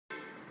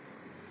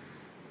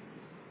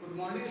Good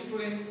morning,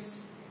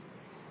 students.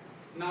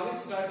 Now we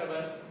start our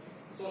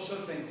social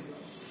science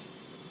class.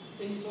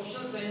 In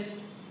social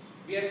science,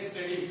 we are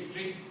studying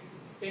history.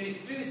 In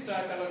history, we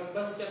start our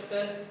first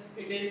chapter.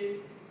 It is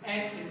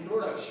an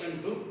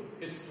introduction to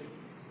history.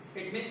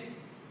 It means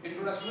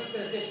introduction में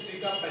पहले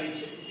history का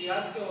परिचय,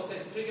 इतिहास क्या होता है,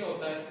 history क्या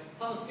होता है,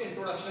 हम उसके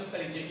इंट्रोडक्शन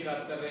परिचय की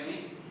बात कर रहे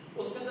हैं।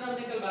 उसके अंदर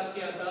हमने कल बात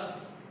किया था,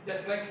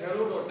 just like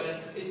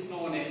Herodotus is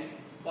known as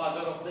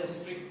father of the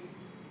history,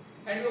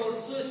 and we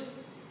also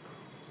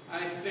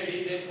study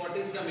that what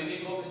is the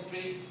meaning of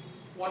history,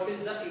 what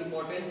is the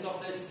importance of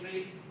the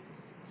history,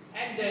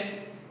 and then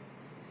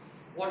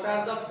what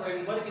are the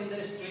framework in the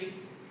history,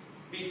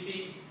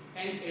 BC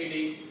and AD,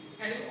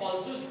 and we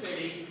also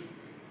study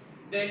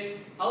that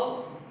how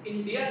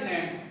India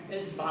name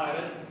is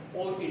Bharat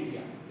और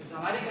India, जैसे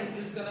हमारी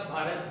countries का नाम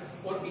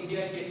भारत और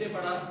India कैसे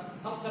पड़ा,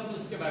 हम सब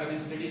उसके बारे में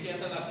स्टडी किया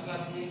था लास्ट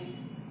क्लास में।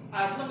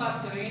 आज हम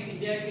बात करेंगे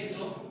इंडिया के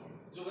जो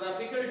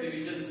ज्योग्राफिकल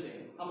डिवीजन से,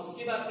 हम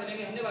उसकी बात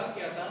करेंगे। हमने बात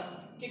किया था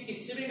कि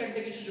किसी भी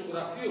कंट्री की जो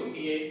ज्योग्राफी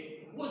होती है,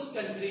 उस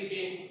कंट्री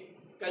के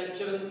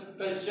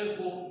कल्चर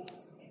को,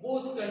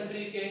 उस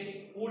कंट्री के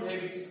फूड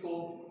हैबिट्स को,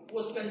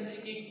 उस कंट्री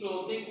की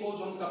क्लोथिंग को,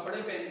 जो हम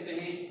कपड़े पहनते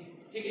हैं,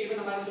 ठीक है, इवन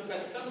हमारे जो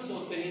कस्टम्स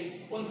होते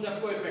हैं, उन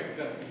सबको इफेक्ट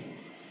करते हैं।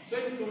 सो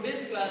in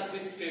today's class we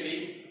study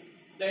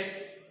that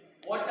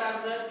what are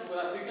the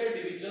geographical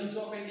divisions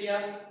of India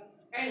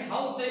and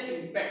how they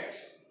impact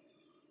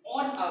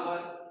on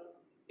our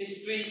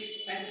history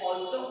and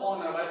also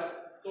on our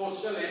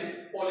social and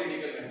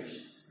political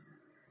conditions.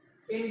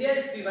 India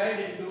is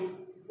divided into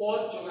 4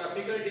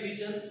 geographical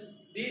divisions.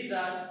 These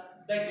are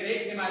the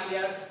Great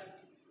Himalayas,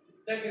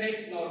 the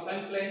Great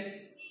Northern Plains,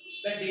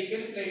 the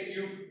Deccan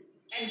Plateau,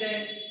 and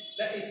then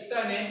the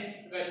Eastern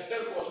and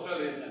Western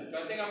Coastal region.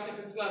 जो I think आपने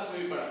 5th class में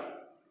भी पढ़ा.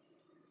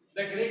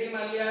 The Great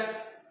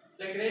Himalayas,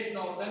 the Great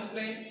Northern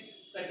Plains,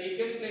 the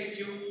Deccan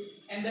Plateau,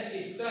 and the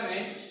Eastern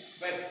and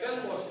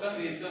Western Coastal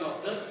region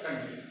of the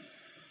country.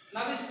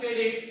 Now we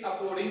study it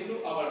according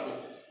to our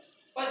book.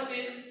 First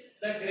is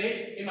the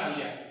Great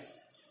Himalayas.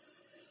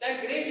 The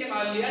Great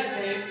Himalayas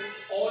have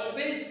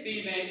always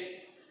been a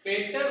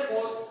better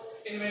for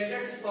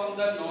invaders from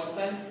the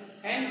northern,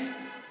 hence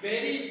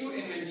very few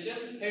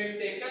inventions have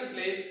taken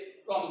place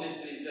from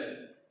this region.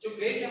 जो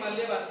great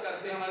Himalaya बात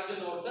करते हैं, हमारे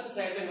जो northern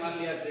side में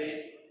हिमालय से,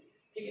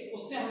 ठीक है,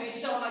 उसने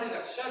हमेशा हमारी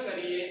रक्षा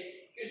करी है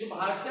कि जो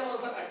बाहर से हमारे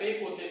ऊपर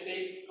अटैक होते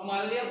थे,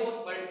 हिमालय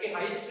बहुत वर्ल्ड के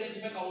हाईएस्ट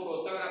रेंज में काउंट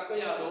होता है। अगर आपको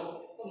याद हो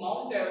तो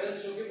माउंट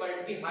एवरेस्ट जो कि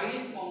वर्ल्ड की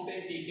हाईएस्ट माउंटेन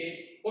पीक है,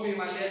 वो भी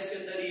हिमालय के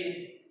अंदर ही है।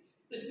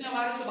 तो इसने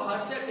हमारे जो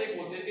बाहर से अटैक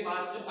होते थे,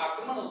 बाहर से जो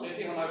आक्रमण होते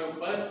थे हमारे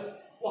ऊपर,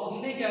 वो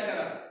हमने क्या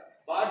करा,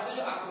 बाहर से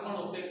जो आक्रमण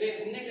होते थे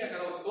हमने क्या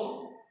करा, उसको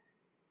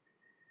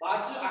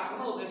बाहर से जो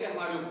आक्रमण होते थे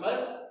हमारे ऊपर,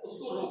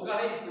 उसको रोका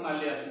है इस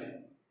हिमालय ने।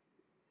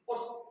 और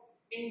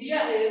India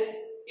has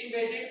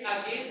invaded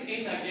again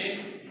and again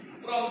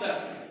from the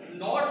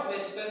north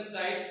western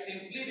side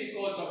simply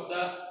because of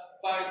the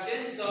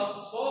presence of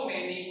so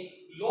many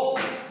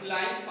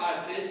low-lying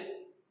passes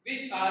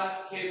which are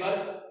Khyber,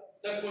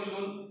 the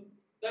Kullu,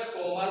 the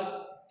Komal,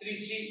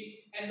 Trichy,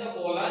 and the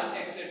Bolan,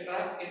 etc.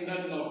 in the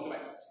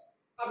northwest.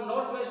 अब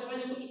north west में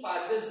जो कुछ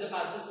passes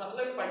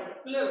मतलब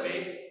particular way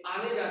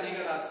आने जाने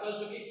का रास्ता,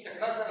 जो कि एक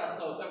सकड़ा सा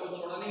रास्ता होता है, वो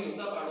छोड़ा नहीं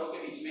होता पहाड़ों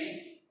के बीच में,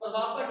 और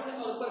वहां पर से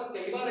और ऊपर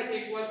कई बार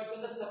अटैक हुआ, जिसके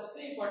अंदर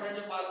सबसे इंपॉर्टेंट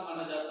जो पास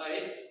माना जाता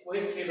है वो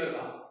है खैबर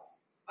पास।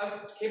 अब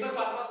खैबर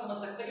पास आप समझ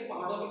सकते हैं कि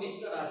पहाड़ों के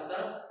बीच का रास्ता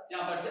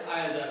जहां पर से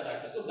आया जाता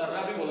है, इसको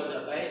दर्रा भी बोला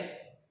जाता है।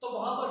 तो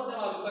वहां पर से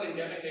हमारे ऊपर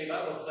इंडिया में कई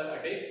बार बहुत सारे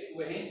अटैक्स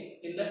हुए हैं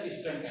in the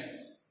eastern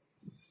times.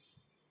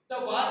 The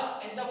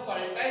vast and the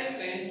fertile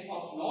planes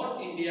of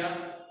north India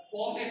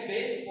form A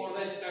base for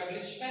the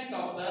establishment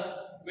of the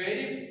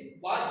very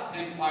vast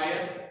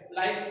empire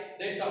like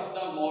that of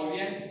the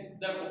Mauryan,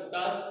 the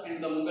Guptas and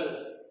the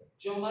Mughals.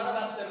 जो हमारा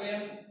बात कर रहे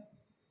हैं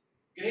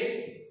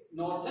great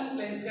northern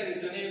planes का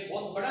reason है,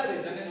 बहुत बड़ा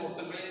रीजन है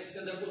नॉर्थन प्लेन्स। इसके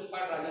अंदर कुछ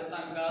पार्ट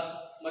राजस्थान का,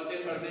 मध्य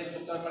प्रदेश,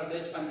 उत्तर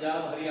प्रदेश,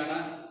 पंजाब, हरियाणा,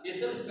 ये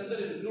सब इसके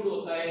अंदर इंक्लूड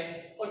होता है।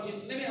 और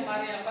जितने भी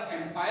हमारे यहाँ पर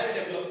एम्पायर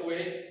डेवलप हुए,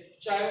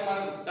 चाहे वो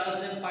हमारा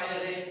गुप्तास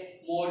एम्पायर है,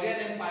 मौर्यन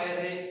एम्पायर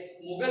है,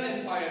 मुगल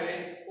एम्पायर है,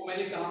 वो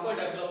मेरे कहाँ पर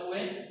डेवलप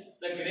हुए?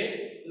 The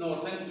great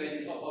northern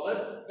planes of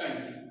our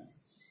country.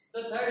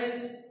 The third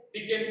is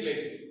Deccan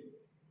प्लेटू।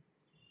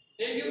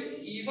 Have you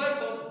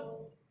ever thought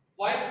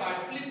why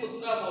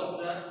Pataliputra was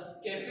the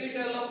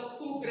capital of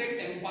two great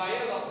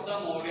empire of the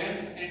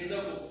Mauryans and the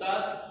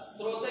Guptas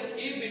through the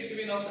key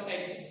between of the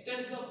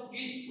existence of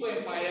these two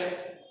empire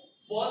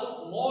was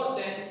more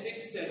than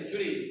 6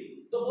 centuries।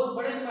 तो बहुत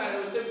बड़े empire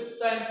होते,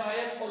 Gupta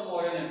empire और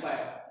Mauryan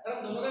empire. अगर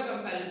हम दोनों का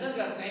comparison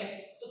करते हैं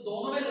तो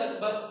दोनों में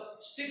लगभग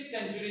 6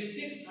 सेंचुरी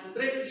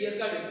 600 ईयर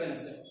का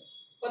डिफरेंस है,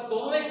 पर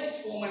दोनों एक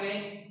चीज कॉमन है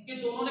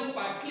कि दोनों ने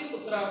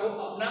पाटलिपुत्रा को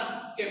अपना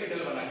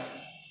कैपिटल बनाया।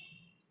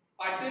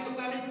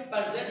 Pataliputra means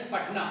present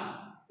Patna,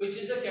 which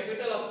is the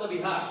capital of the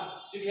Bihar।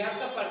 जो बिहार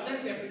का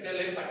प्रेजेंट कैपिटल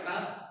है पटना,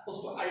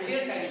 उसको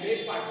अर्लियर टाइम पे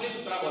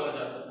पाटलिपुत्रा बोला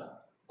जाता था।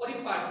 और ये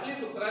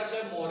पाटलिपुत्रा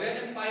चाहे मौर्यन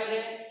एम्पायर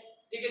है,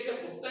 ठीक है, चाहे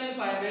गुप्ता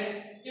एम्पायर है,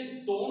 ये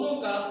दोनों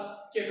का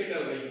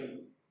कैपिटल रही है।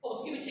 और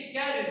उसके पीछे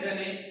क्या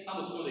रीजन है, हम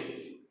उसको देखते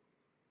हैं।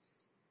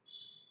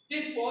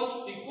 This was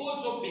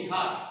because of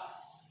Bihar,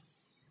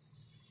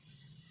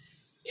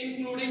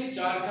 including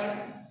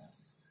Jharkhand,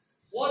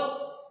 was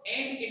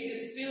and it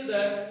is still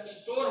the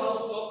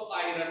storehouse of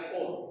iron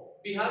ore.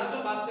 Bihar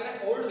जो बात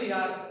करें ओल्ड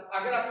बिहार,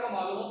 अगर आपको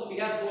मालूम हो तो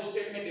बिहार दो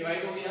स्टेट में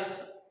डिवाइड हो गया,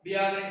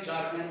 बिहार एंड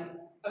झारखंड।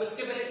 अब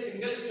इसके पहले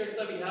सिंगल स्टेट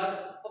था बिहार,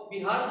 और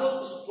बिहार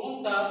बहुत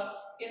स्ट्रॉन्ग था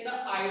in the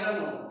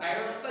iron ore.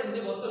 Iron मतलब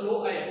हिंदी बोलते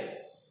लो आयस,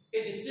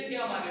 ये जिससे कि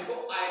हमारे को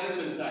आयरन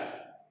मिलता है,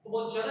 तो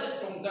बहुत ज्यादा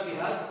स्ट्रॉन्ग था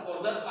Bihar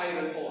for the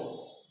iron ore.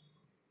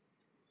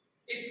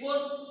 It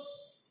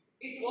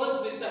was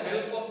with the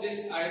help of this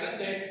iron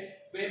that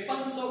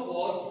weapons of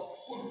war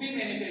could be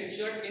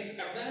manufactured in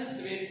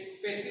accordance with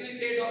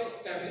facilitated of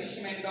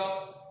establishment of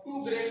two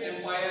great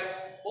empire,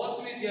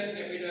 both with their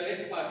capital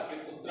at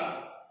Pataliputra.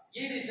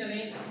 ये reason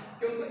है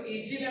कि उनको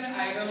easily में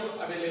iron ore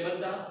available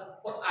था,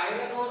 और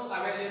iron ore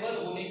available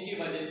होने की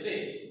वजह से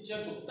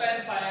जो गुप्ता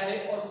एम्पायर है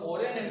और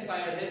मौर्यन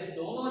एम्पायर है,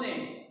 दोनों ने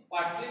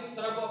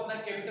पाटलिपुत्रा को अपना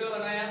कैपिटल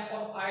बनाया,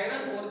 और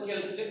आयरन ओर के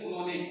हेल्प से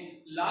उन्होंने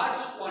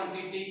लार्ज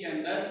क्वांटिटी के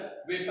अंदर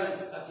वेपन्स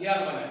हथियार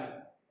बनाए,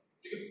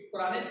 क्योंकि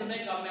पुराने समय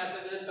काम में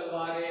आते थे,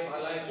 तलवारें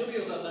भालाएं जो भी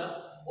होता था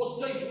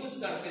उसका यूज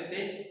करते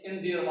थे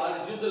इन देयर वार,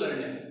 युद्ध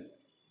लड़ने में।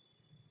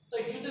 तो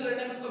युद्ध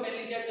लड़ने में उनको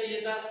मेनली क्या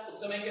चाहिए था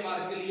उस समय के वार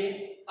के लिए?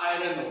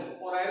 आयरन ओर,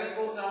 और आयरन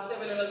ओर कहां से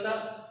अवेलेबल था?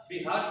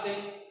 बिहार से।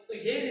 तो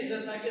ये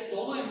रीजन था कि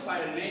दोनों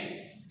एम्पायर ने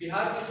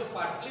बिहार के जो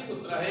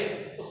पाटलिपुत्रा है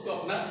उसको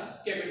अपना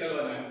कैपिटल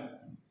बनाया।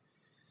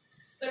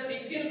 The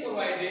Deccan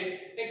provided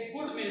a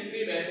good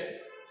military base,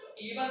 so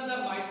even the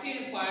mighty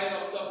empire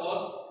of the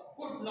world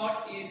could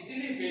not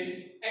easily win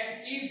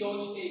and keep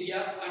those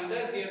areas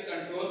under their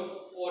control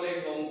for a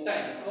long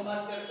time। हम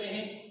बात करते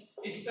हैं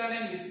eastern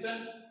and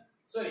western,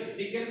 sorry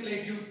Deccan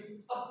plateau.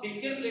 अब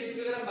Deccan plateau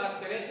की अगर हम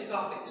बात करें तो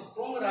काफी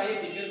स्ट्रॉन्ग रहा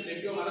है डेक्कन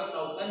प्लेट्यू हमारा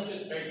साउथर्न जो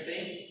स्टेट से,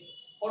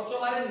 और जो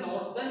हमारे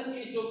नॉर्थर्न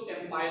की जो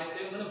एम्पायर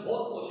से उन्होंने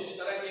बहुत कोशिश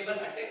करा कि एक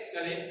बार अटैक्स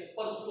करें,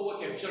 पर उसको वो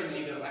कैप्चर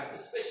नहीं कर पाए।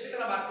 स्पेशली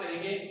अगर बात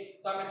करेंगे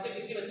तो आप ऐसे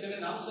किसी बच्चे ने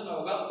नाम सुना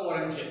होगा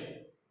औरंगजेब,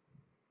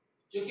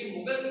 जो कि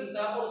मुगल किंग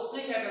था, और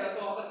उसने क्या करा था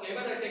वहां पर कई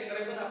बार अटैक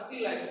करे, पर अपनी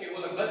लाइफ के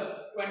वो लगभग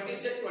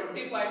 20 से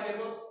 25 के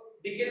वो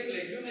डेक्कन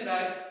प्लेट्यू में रहा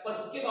है, पर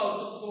उसके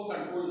बावजूद उसको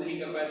कंट्रोल नहीं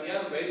कर पाया। They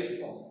are very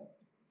strong.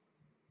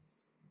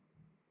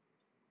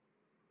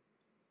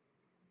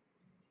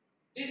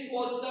 This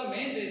was the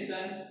main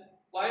reason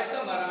why the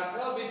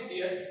Maratha with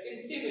their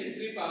scanty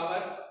military power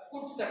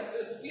could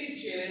successfully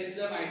challenge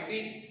the mighty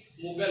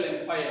Mughal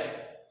Empire।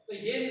 तो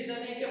ये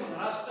रीजन है कि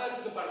महाराष्ट्र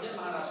जो प्रेजेंट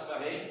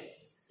महाराष्ट्र है,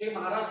 कि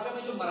महाराष्ट्र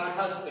में जो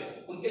मराठास थे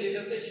उनके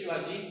लीडर थे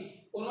शिवाजी,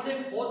 उन्होंने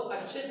बहुत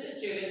अच्छे से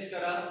चैलेंज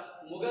करा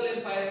मुगल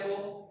एम्पायर को,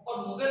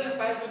 और मुगल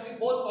एम्पायर जो कि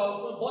बहुत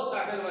पावरफुल बहुत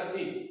ताकतवर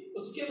थी,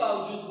 उसके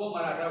बावजूद वो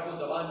मराठा को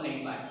दबा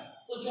नहीं पाए।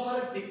 तो जो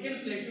हमारा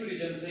डेक्कन प्लेट्यू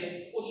रीजन है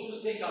वो शुरू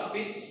से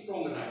काफी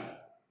स्ट्रॉन्ग रहा है।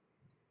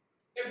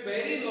 A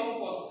very long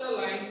coastal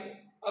line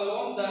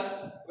along the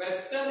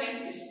western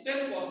and eastern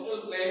coastal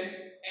plain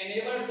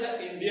enabled the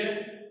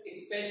Indians,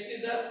 especially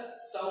the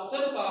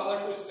southern power,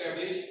 to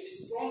establish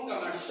strong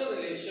commercial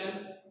relation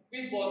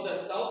with both the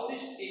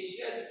Southeast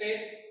Asia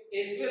state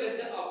as well as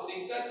the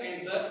African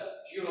and the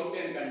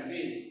European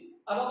countries।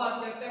 अब हम बात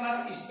करते हैं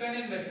हमारा eastern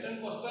and western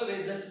coastal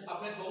region.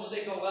 आपने दोनों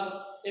देखा होगा,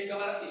 एक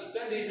हमारा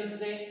ईस्टर्न रीजन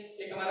से,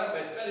 एक हमारा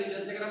वेस्टर्न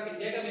रीजन से। अगर आप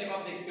इंडिया का मैप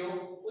आप देखते हो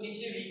तो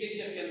नीचे वी के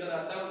शेप के अंदर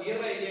आता है, और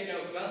नियर बाय एरिया क्या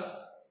है उसका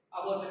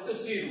आप बोल सकते हो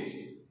सी रूट्स।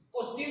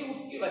 और सी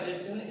रूट्स की वजह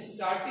से हमने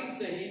स्टार्टिंग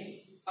से ही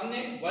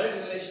हमने वर्ल्ड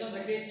रिलेशन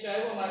रखे,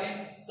 चाहे वो हमारे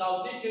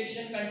साउथ ईस्ट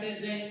एशियन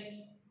कंट्रीज हैं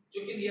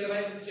जो कि नियर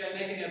बाय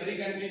चाइना की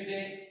नेबरिंग कंट्रीज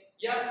हैं,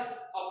 या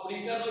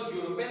अफ्रीकन और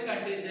यूरोपियन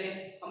कंट्रीज हैं,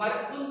 हमारे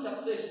उन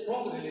सबसे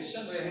स्ट्रॉन्ग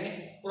रिलेशन रहे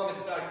हैं from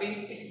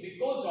starting. It's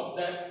because of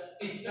the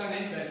eastern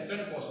and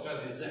western coastal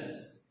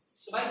regions.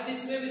 So by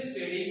this way we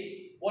study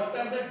what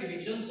are the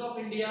divisions of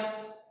India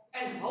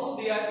and how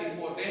they are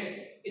important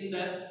in the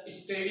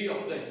study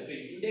of the history.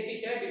 India के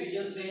क्या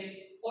divisions हैं,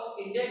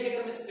 और India की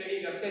अगर हम study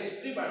करते हैं,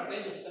 history पढ़ते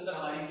हैं, उसके अंदर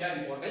हमारी क्या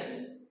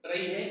इंपॉर्टेंस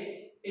रही है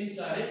इन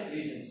सारे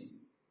रीजन्स।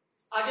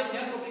 आगे हम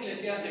यह टॉपिक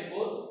लेते हैं आज एक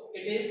और,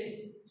 it is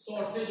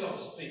sources of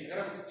history. अगर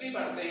हम हिस्ट्री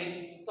पढ़ते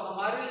हैं तो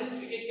हमारे लिए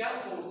हिस्ट्री के क्या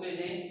सोर्सेज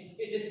हैं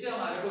कि जिससे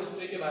हमारे को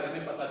हिस्ट्री के बारे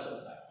में पता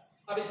चलता है।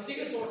 अब हिस्ट्री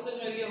के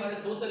सोर्सेज में हमारे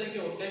दो तरह के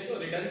होते हैं, तो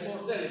रिटन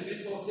सोर्सेज,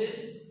 लिटरेरी सोर्सेज,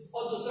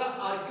 और दूसरा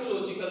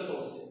आर्कियोलॉजिकल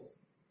सोर्सेज।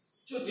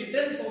 जो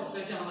रिटन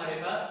सोर्सेज है हमारे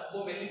पास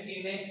वो मेनली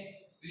तीन है,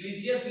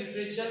 रिलीजियस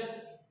लिटरेचर,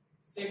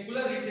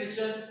 सेकुलर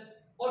लिटरेचर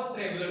और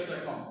ट्रेवलर्स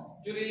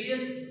अकाउंट। जो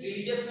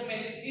रिलीजियस में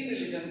मेनली तीन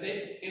रिलीजन थे,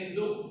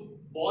 हिंदू,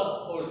 बौद्ध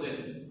और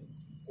जैन।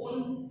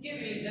 उनके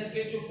रिलीजन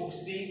के जो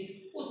बुक्स थी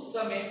उस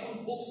समय, उन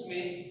बुक्स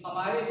में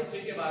हमारे हिस्ट्री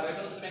के बारे में,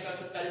 उस समय का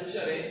जो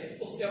कल्चर है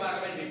उसके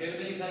बारे में डिटेल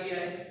में लिखा गया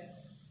है।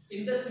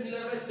 In the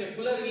similar way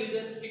secular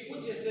religions के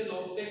कुछ ऐसे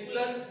लोग,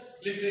 सेकुलर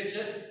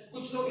लिटरेचर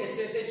कुछ लोग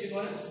ऐसे थे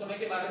जिन्होंने उस समय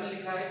के बारे में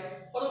लिखा है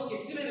और वो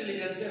किसी भी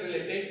रिलीजन से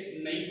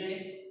रिलेटेड नहीं थे।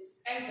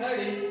 And third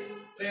is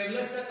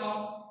travellers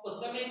account. उस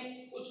समय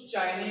कुछ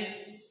चाइनीज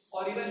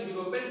और इवन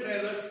यूरोपियन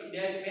ट्रेवलर्स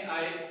इंडिया में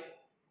आए,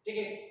 ठीक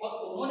है, और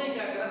उन्होंने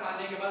क्या करा,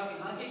 आने के बाद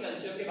यहाँ के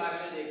कल्चर के बारे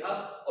में देखा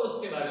और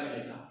उसके बारे में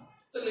लिखा।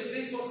 तो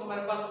लिटरेरी सोर्स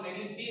हमारे पास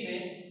मेनली तीन है,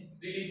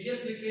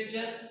 रिलीजियस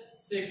लिटरेचर,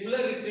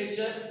 सेकुलर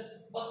लिटरेचर,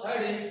 और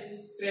थर्ड इज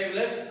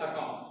ट्रेवलर्स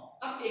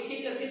अकाउंट। अब एक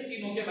एक करके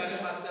तीनों के बारे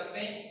में बात करते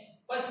हैं।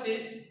 First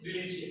is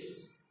religious.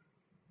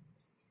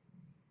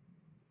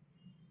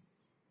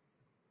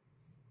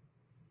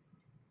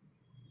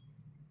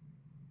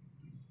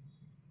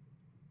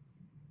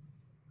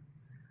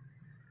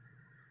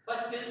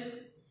 First is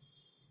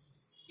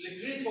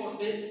literary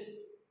sources.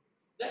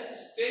 The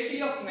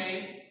study of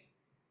man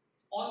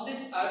on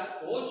this earth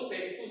goes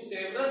back to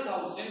several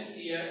thousand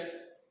years.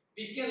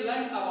 We can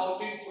learn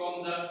about it from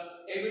the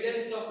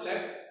evidence of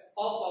left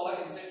of our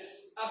ancestors.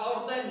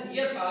 About the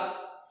near past,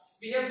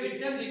 we have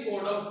written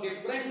record of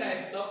different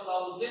types of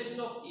thousands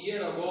of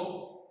years ago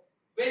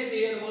when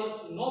there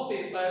was no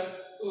paper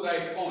to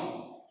write on.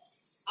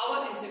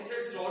 Our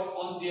ancestors wrote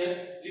on their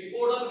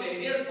record on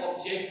various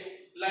objects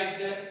like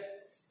the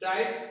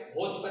dried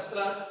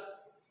bhojpatras,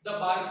 the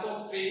bark of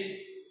trees,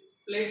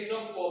 plates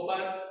of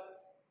copper,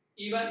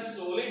 even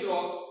solid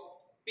rocks,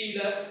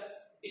 pillars,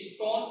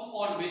 stone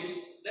on which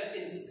they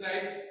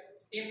inscribed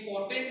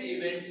important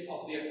events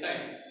of their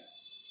time.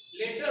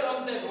 Later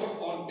on they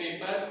wrote on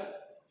paper.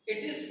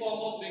 It is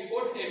form of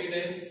record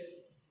evidence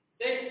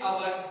that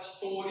our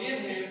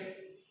historian have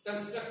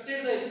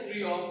constructed the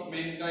history of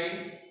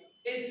mankind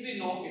as we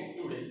know it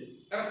today.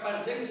 अगर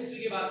present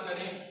history की बात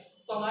करें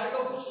तो हमारे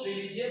को कुछ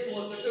religious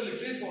बोल सकते हो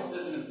लिटरेरी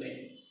सोर्सेज मिलते हैं,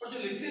 और जो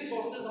लिटरेरी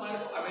सोर्सेज हमारे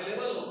को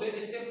अवेलेबल होते हैं,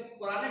 देखते हैं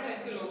पुराने टाइम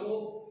के लोगों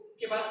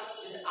के पास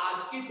जैसे आज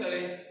की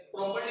तरह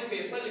प्रॉपर्ली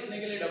पेपर लिखने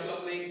के लिए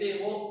डेवलप नहीं थे,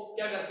 वो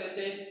क्या करते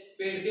थे,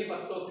 पेड़ के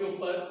पत्तों के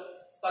ऊपर,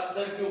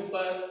 पत्थर के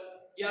ऊपर,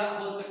 या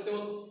बोल सकते हो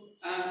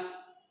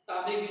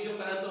तांबे की जो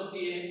परत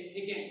होती है,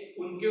 ठीक है,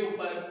 उनके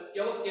ऊपर,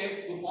 या वो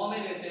केव्स गुफाओं में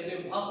रहते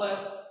थे वहां पर,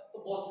 तो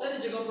बहुत सारी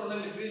जगहों पर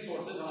उन्होंने लिटरेरी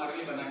सोर्सेज हमारे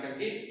लिए बना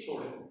करके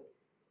छोड़े।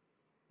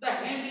 The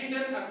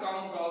handwritten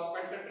account of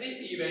contemporary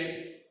events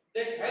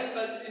that help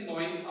us in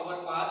knowing our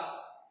past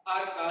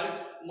are called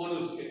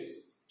manuscripts.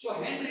 जो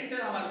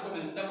handwritten हमारे को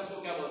मिलता है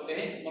उसको क्या बोलते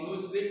हैं,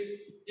 manuscript,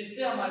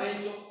 जिससे हमारे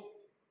जो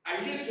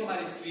आइडिया जो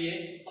हमारी हिस्ट्री है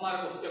हमारे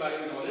को उसके बारे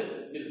में नॉलेज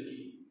मिलती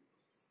है।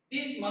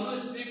 These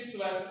manuscripts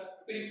were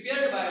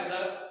prepared by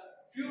the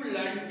few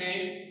learned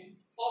men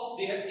of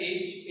their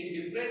age in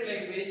different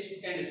language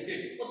and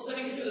script. उस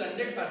समय के जो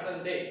learned person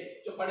थे,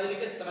 जो पढ़े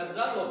लिखे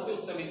समझदार लोग थे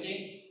उस समय के,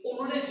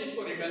 उन्होंने इस चीज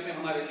को रिटर्न में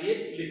हमारे लिए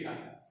लिखा।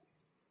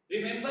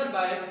 Remember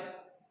by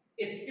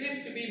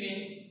script we mean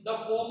the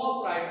form of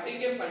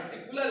writing a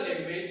particular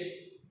language.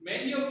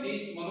 Many of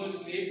these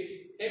manuscripts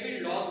have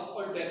been lost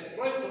or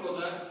destroyed through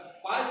the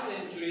past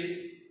centuries,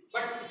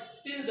 but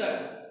still the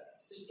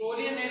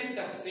historian has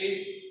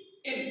succeeded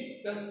in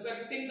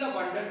constructing the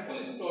wonderful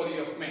story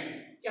of man.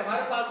 कि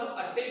हमारे पास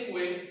attack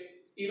हुए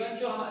even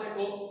जो हमारे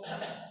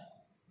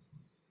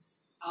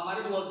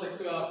बोल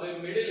सकते हो आप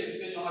middle east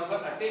से जो हमारे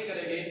पर अटैक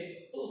करेंगे,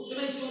 तो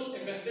उसमें जो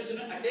इन्वेस्टर जो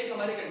अटैक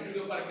हमारे कंट्री के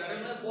ऊपर कर रहे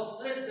हैं, बहुत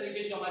सारे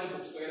तरीके जो हमारी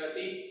बुक्स वगैरह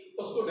थी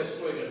उसको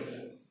डिस्ट्रॉय कर दिया।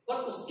 पर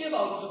उसके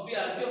बावजूद भी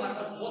आज जो हमारे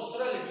पास बहुत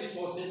सारा लिटरेरी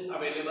सोर्सेज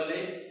अवेलेबल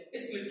है,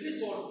 इस लिटरेरी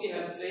सोर्स की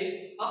हेल्प से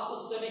आप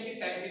उस समय के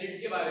टाइम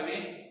पीरियड के बारे में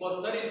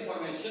बहुत सारी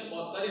इंफॉर्मेशन,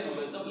 बहुत सारी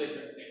नॉलेज हम ले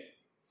सकते हैं।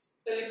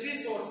 The literary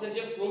sources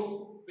have proved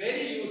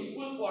very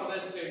useful for the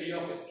study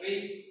of history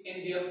in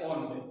their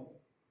own way.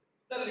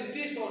 The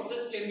literary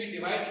sources can be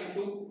divided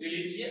into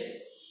religious,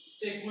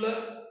 secular,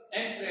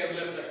 and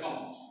travelers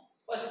accounts.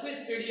 First, we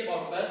study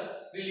about the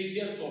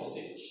religious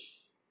sources.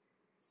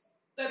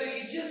 The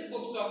religious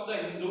books of the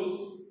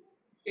Hindus,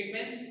 it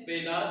means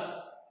Vedas,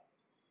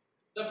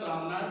 the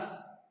Brahmanas,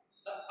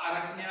 the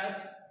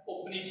Aranyas,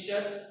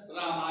 Upanishad,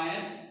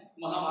 Ramayana,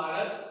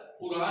 Mahabharata,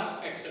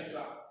 Puran,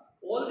 etc.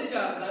 All these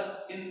are the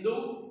Hindu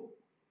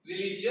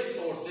religious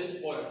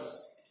sources for us.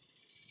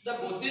 The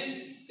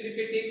Buddhist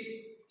Tripitaks,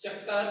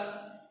 Chakras,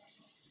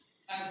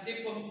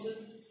 Antiphons,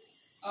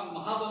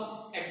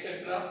 Mahavams,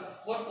 etc.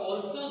 were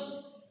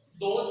also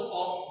those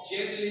of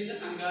Jain religion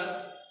Angas,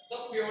 the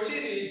purely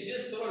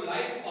religious through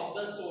life of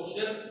the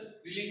social,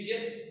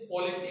 religious,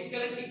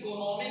 political and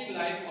economic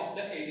life of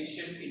the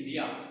ancient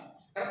India.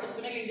 अगर उस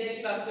समय India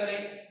की बात करें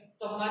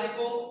तो हमारे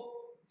को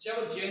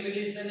जब जैन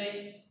रिलीजन है,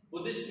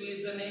 बुद्धिस्ट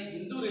रिलीजन है,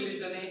 हिंदू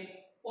रिलीजन है,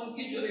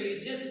 उनकी जो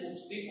रिलीजियस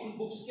बुक्स थी उन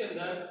बुक्स के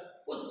अंदर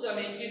उस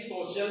समय की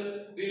सोशल,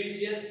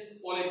 रिलीजियस,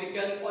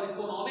 पॉलिटिकल और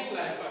इकोनॉमिक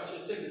लाइफ को अच्छे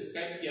से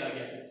डिस्क्राइब किया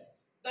गया है।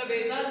 The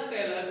Vedas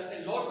tell us a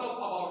lot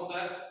of about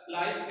the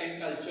life and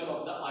culture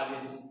of the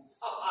Aryans.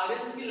 अब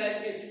आर्यंस की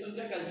लाइफ कैसी थी,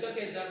 उनका कल्चर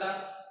कैसा था,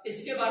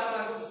 इसके बारे में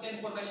आपको किससे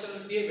इंफॉर्मेशन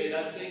मिलती है,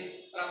 वेदास से।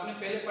 और आपने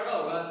पहले पढ़ा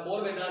होगा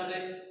 4 वेदास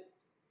है,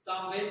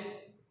 सामवेद,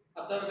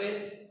 अथर्ववेद,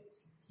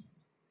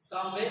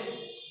 सामवेद,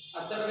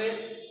 अथर्ववेद,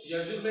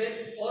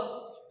 यजुर्वेद और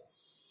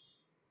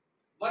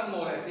one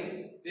more, I think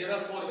there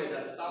are 4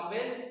 Vedas,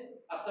 Samaveda,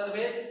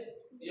 Atharvaveda,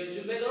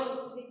 Yajurveda और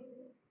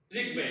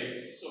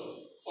Rigveda. So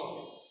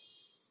okay,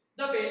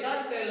 the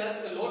Vedas tell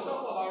us a lot of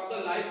about the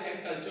life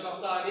and culture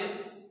of the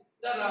Aryans.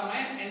 The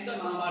Ramayana and the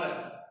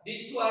Mahabharata,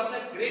 these two are the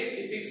great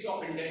epics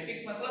of India.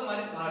 Epics मतलब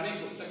हमारी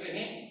धार्मिक पुस्तकें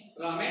हैं,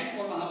 रामायण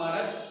और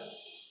Mahabharat,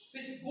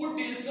 which good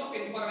deals of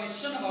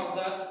information about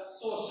the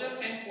social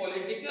and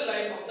political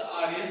life of the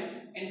Aryans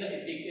in the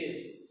epic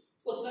age.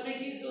 उस समय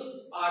की जो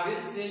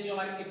आर्यन से जो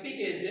हमारे एपिक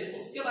एज है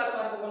उसके बारे में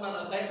आपको पढ़ना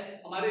जाता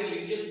है हमारे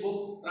रिलीजियस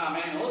बुक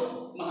रामायण और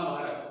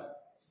महाभारत।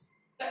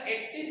 द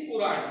 18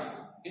 पुराण्स,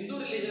 हिंदू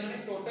रिलीजन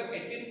में टोटल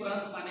 18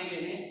 पुराण्स माने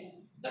गए हैं।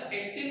 The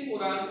 18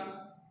 Puranas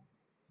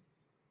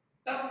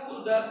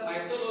full the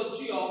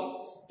mythology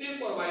of still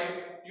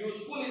provide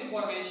useful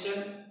information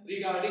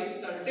regarding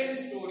certain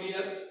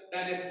historical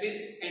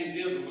dynasties and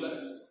their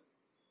rulers.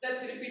 The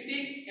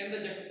Tripitaka and the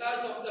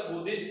Jaktas of the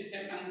Buddhist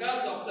and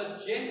Angas of the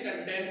Jain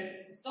contain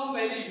some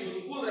very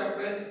useful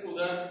reference to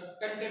the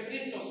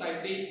contemporary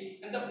society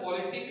and the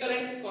political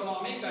and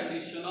economic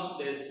condition of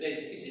their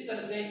days. इसी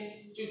तरह से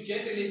जो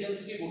Jain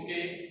religions की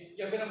बुकें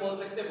या फिर हम बोल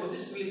सकते हैं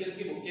बुद्धिस्ट रिलीजन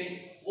की बुकें,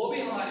 वो भी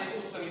हमारे को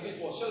उस समय के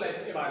सोशल लाइफ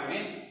के बारे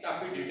में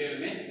काफी डिटेल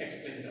में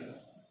एक्सप्लेन करता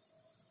है।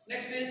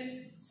 Next is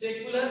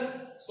secular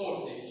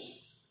sources.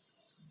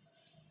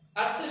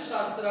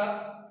 अर्थशास्त्र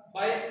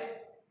bye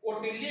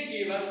कोटिल्य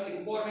give us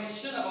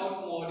information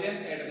about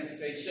Mauryan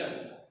administration.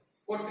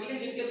 कोटिल्य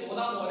जिनके दो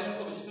नाम मौर्यन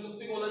को विष्णुगुप्त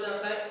भी बोला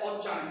जाता है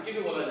और चाणक्य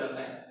भी बोला जाता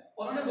है,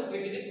 उन्होंने बुक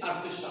लिखी थी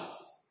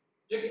अर्थशास्त्र,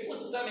 जो कि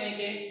उस समय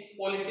के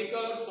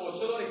पॉलिटिकल,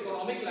 सोशल और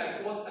इकोनॉमिक लाइफ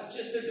को बहुत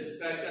अच्छे से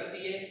डिस्क्राइब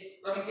करती है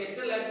और हमें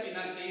कैसे लाइफ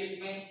जीना चाहिए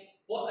इसमें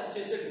बहुत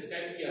अच्छे से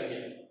डिस्क्राइब किया गया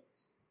है।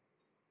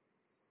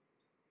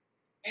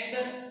 एंड द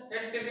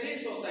कंटेम्परेरी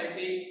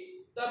सोसाइटी,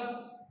 तब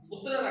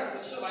मुद्रा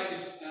राक्षस bye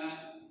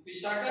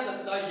Vishakha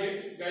Dutta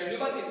yields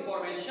valuable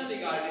information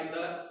regarding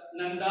the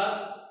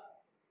Nandas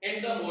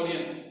and the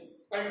Mauryans,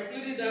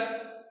 particularly the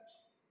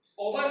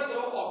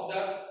overthrow of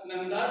the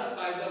Nandas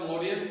by the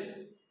Mauryans,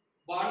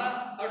 Bana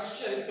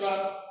Arshcharitra,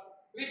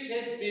 which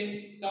has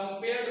been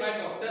compared by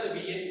Dr.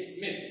 V.A.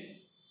 Smith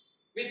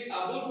with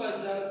Abul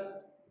Fazl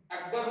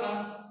Akbarna,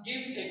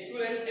 give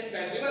accurate and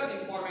valuable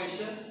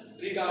information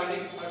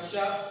regarding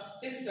Harsha,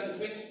 its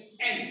conflicts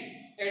and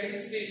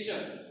administration.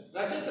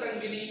 Rajat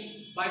Rangini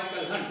by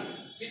Kalhan,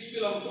 which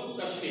belong to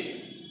Kashmir,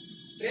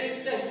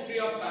 trace the history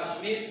of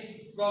Kashmir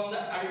from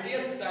the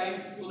earliest time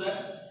to the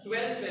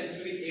 12th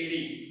century AD.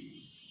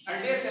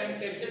 Earliest time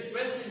से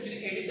 12th century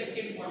AD तक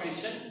की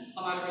information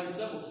हमारे पास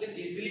सब book से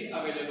easily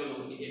available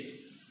होती है।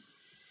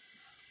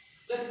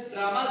 The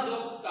dramas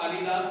of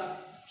Kalidas,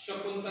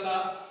 Shakuntala,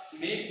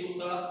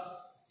 Meghdutta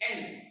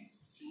and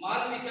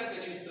Malvika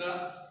Ganimitra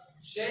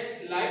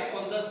shed light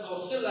on the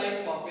social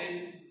life of his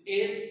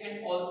age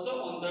and also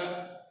on the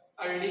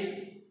early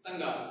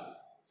Sanghas।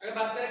 अगर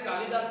बात करें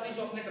कालिदास ने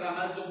जो अपने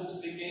ड्रामास जो बुक्स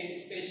लिखे हैं,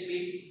 स्पेशली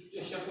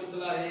जो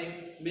शकुंतला है,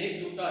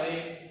 मेघदूता है,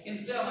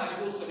 इनसे हमारे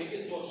को उस समय के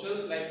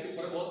सोशल लाइफ के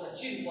ऊपर बहुत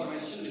अच्छी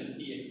इंफॉर्मेशन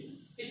मिलती है।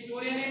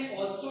 हिस्टोरियन ने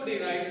also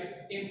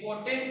derived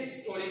important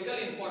historical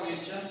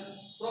information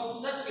from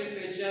such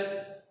literature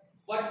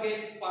work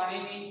as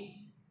Panini,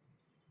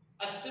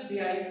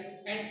 Ashtadhyayi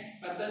and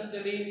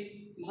Patanjali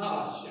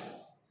Mahabhashya.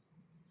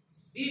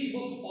 These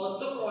books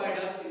also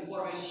provide us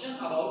information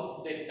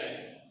about that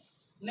time.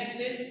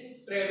 Next is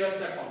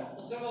travellers account,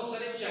 उसमें बहुत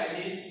सारे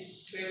चाइनीज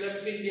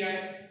ट्रेवलर्स भी इंडिया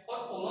है और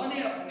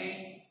उन्होंने अपने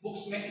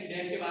बुक्स में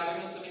इंडिया के बारे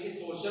में, उस समय के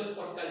सोशल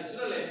और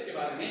कल्चरल लाइफ के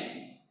बारे में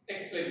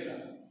एक्सप्लेन किया।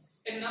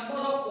 ए number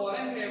of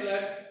foreign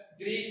travellers,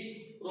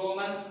 Greek,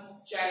 Romans,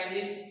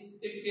 Chinese,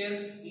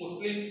 तिब्बतियंस,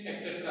 Muslim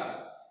etcetera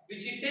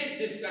visited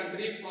this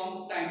country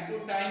from time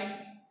to time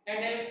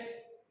and have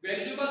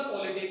valuable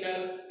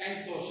political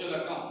and social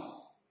accounts.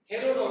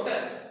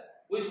 Herodotus,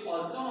 who is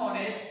also known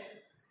as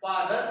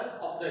father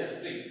of the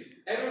history,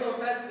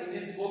 Herodotus in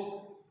his book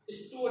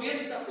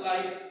historians supply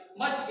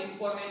much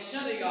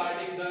information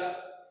regarding the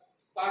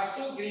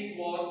Perso-Greek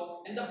War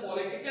and the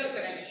political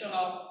connection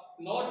of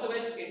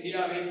northwest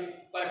India with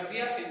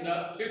Persia in the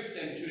 5th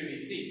century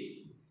BC.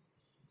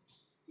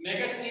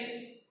 Megasthenes,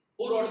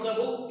 who wrote the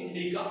book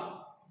Indica,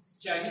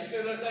 Chinese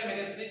traveler था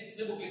Megasthenes,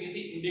 जिसने book लिखी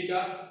थी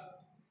Indica,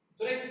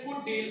 so a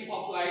good deal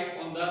of light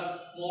on the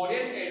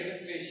Mauryan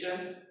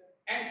administration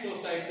and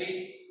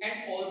society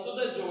and also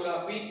the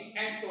geography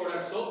and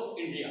products of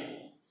India.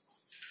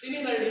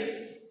 Similarly,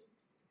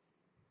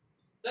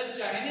 the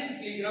Chinese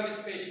pilgrim,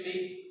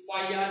 especially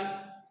Faiyan,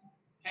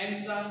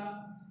 Hansan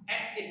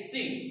and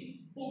Itzing,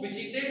 who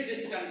visited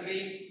this country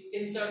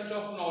in search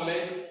of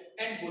knowledge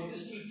and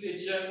Buddhist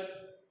literature,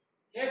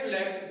 have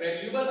left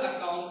valuable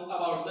account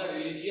about the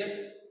religious,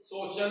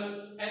 social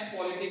and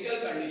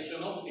political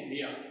condition of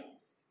India.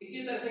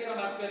 इसी तरह से अगर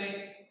बात करें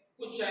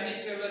कुछ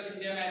Chinese travellers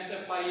India में आए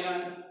थे,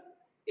 फाइयान,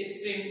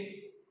 इत्सिंग,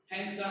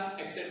 हैंसन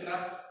एक्सेट्रा,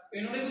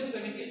 इन्होंने कुछ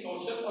समय की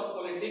सोशल और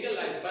पॉलिटिकल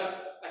लाइफ पर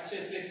अच्छे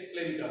से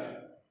एक्सप्लेन करा है।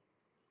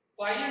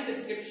 Final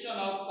description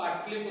of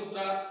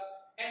Pataliputra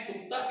and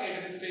Gupta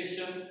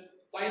administration,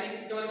 final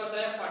किसके बारे में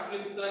बताया?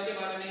 पाटलिपुत्र के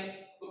बारे में,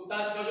 गुप्ता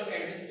का जो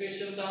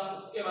एडमिनिस्ट्रेशन था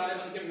उसके बारे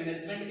में, उनके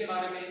मैनेजमेंट के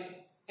बारे में।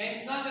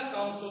 Hansen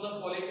accounts of the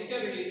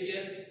political,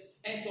 religious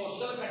and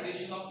social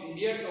condition of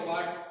India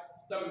towards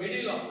the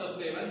middle of the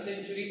 7th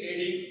century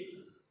AD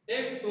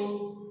have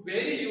proved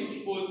very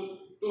useful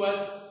to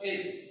us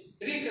is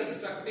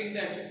reconstructing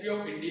the history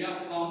of India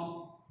from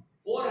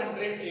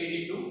 400 AD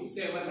to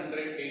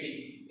 700 AD।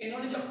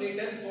 इन्होंने जो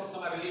Dettol source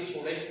हमारे लिए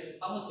छोड़े,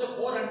 हम उससे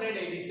 400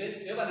 AD से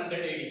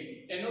 700 AD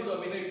I know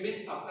domino, it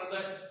means after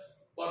the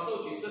birth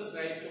of Jesus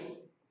Christ,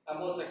 हम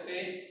बोल सकते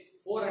हैं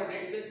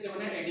 400 से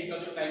 700 AD का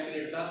जो टाइम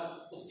पीरियड था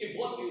उसकी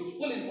बहुत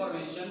यूजफुल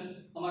इंफॉर्मेशन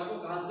हमारे को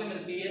कहां से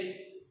मिलती है?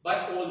 Bye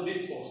all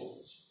this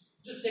sources.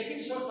 जो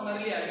सेकंड सोर्स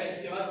हमारे लिए आएगा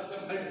इसके बाद इसमें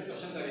हम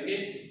डिस्कशन करेंगे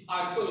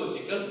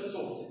archaeological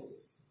sources.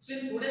 So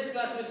in today's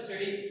class we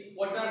study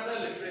what are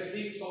the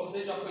literacy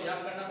sources. आपको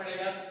याद करना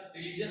पड़ेगा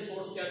रिलीजियस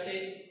सोर्स क्या थे,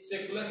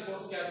 सेकुलर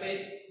सोर्स क्या थे,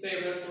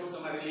 ट्रेवलर सोर्स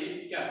हमारे लिए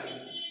क्या थे।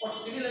 और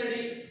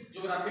सिमिलरली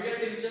ज्योग्राफिकल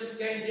डिविजन्स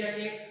क्या इंडिया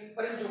के,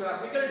 पर इन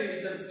ज्योग्राफिकल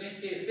डिविजन्स ने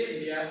कैसे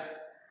इंडिया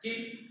की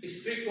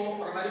हिस्ट्री को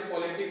और हमारी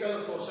पॉलिटिकल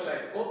और सोशल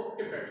लाइफ को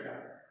इफेक्ट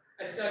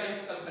किया। इसका आगे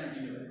कल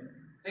कंटिन्यू करेंगे।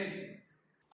 Thank you.